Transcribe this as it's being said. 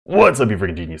What's up, you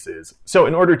freaking geniuses? So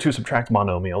in order to subtract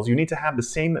monomials, you need to have the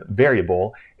same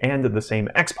variable and the same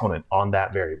exponent on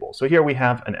that variable. So here we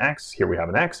have an x, here we have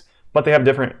an x, but they have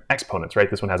different exponents,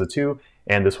 right? This one has a 2,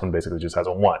 and this one basically just has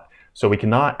a 1. So we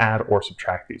cannot add or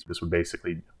subtract these. This would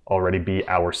basically already be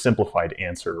our simplified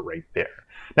answer right there.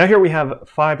 Now here we have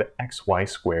 5xy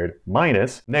squared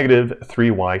minus negative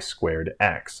 3y squared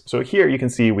x. So here you can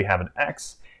see we have an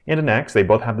x and an x. They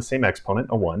both have the same exponent,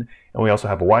 a 1, and we also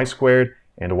have a y squared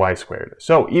and y squared.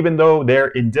 So even though they're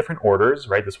in different orders,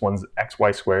 right, this one's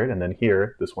xy squared, and then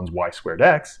here, this one's y squared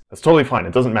x, that's totally fine.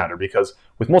 It doesn't matter because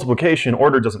with multiplication,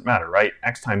 order doesn't matter, right?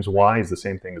 X times y is the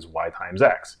same thing as y times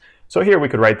x. So here we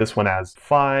could write this one as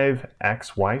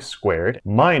 5xy squared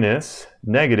minus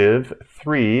negative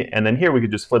 3, and then here we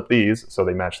could just flip these so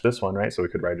they match this one, right? So we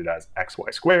could write it as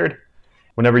xy squared.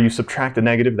 Whenever you subtract a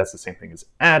negative, that's the same thing as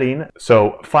adding.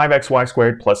 So 5xy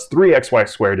squared plus 3xy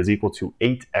squared is equal to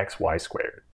 8xy squared.